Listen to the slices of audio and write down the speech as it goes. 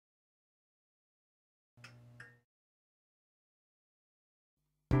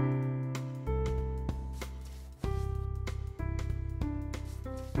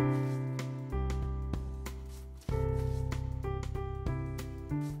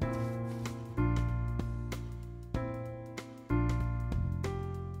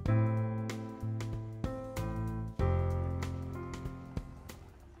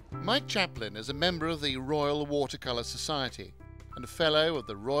Mike Chaplin is a member of the Royal Watercolour Society and a Fellow of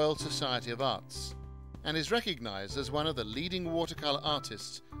the Royal Society of Arts, and is recognised as one of the leading watercolour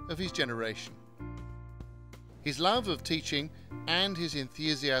artists of his generation. His love of teaching and his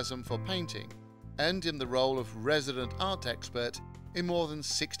enthusiasm for painting earned him the role of resident art expert in more than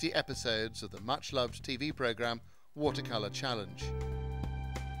 60 episodes of the much-loved TV programme Watercolour Challenge.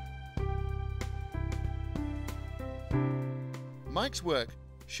 Mike's work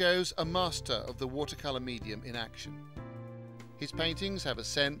shows a master of the watercolour medium in action. His paintings have a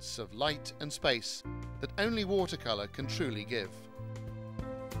sense of light and space that only watercolour can truly give.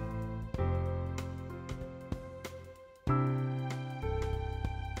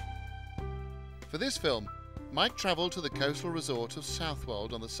 For this film, Mike travelled to the coastal resort of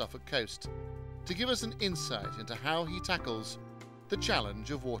Southwold on the Suffolk coast to give us an insight into how he tackles the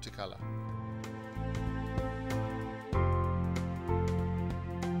challenge of watercolour.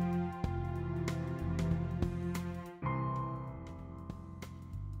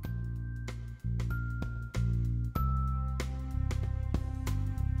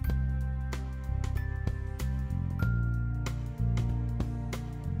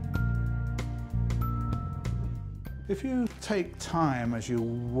 If you take time as you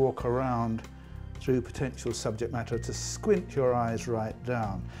walk around through potential subject matter to squint your eyes right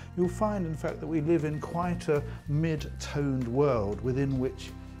down, you'll find in fact that we live in quite a mid-toned world within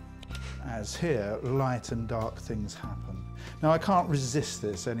which, as here, light and dark things happen. Now I can't resist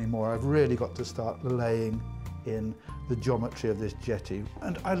this anymore. I've really got to start laying in the geometry of this jetty.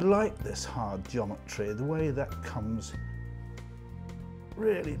 And I like this hard geometry, the way that comes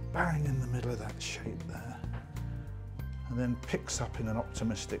really bang in the middle of that shape there, and then picks up in an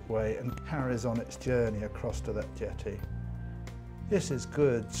optimistic way and carries on its journey across to that jetty. This is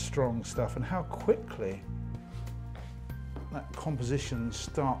good, strong stuff, and how quickly that composition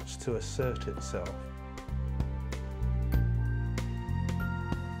starts to assert itself.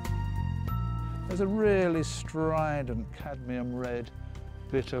 There's a really strident cadmium red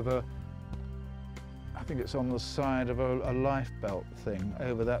bit of a, I think it's on the side of a lifebelt thing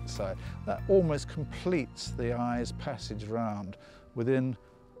over that side. That almost completes the eye's passage round within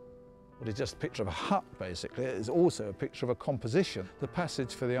what is just a picture of a hut, basically. It is also a picture of a composition. The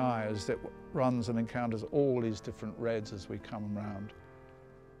passage for the eye is that runs and encounters all these different reds as we come round.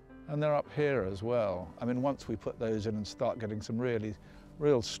 And they're up here as well. I mean, once we put those in and start getting some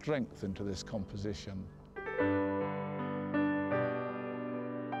real strength into this composition.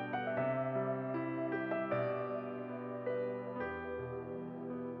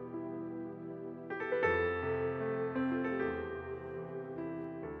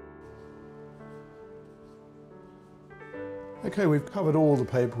 Okay, we've covered all the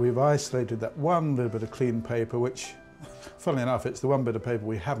paper. We've isolated that one little bit of clean paper, which, funnily enough, it's the one bit of paper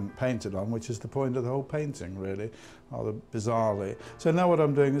we haven't painted on, which is the point of the whole painting, really, rather bizarrely. So now what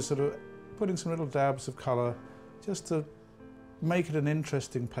I'm doing is sort of putting some little dabs of colour just to make it an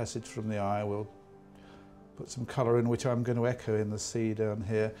interesting passage from the eye. We'll put some colour in, which I'm going to echo in the sea down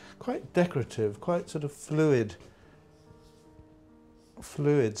here. Quite decorative, quite sort of fluid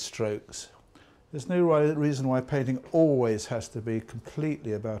strokes. There's no reason why painting always has to be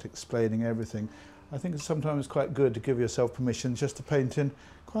completely about explaining everything. I think it's sometimes quite good to give yourself permission just to paint in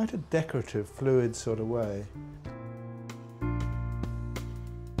quite a decorative, fluid sort of way.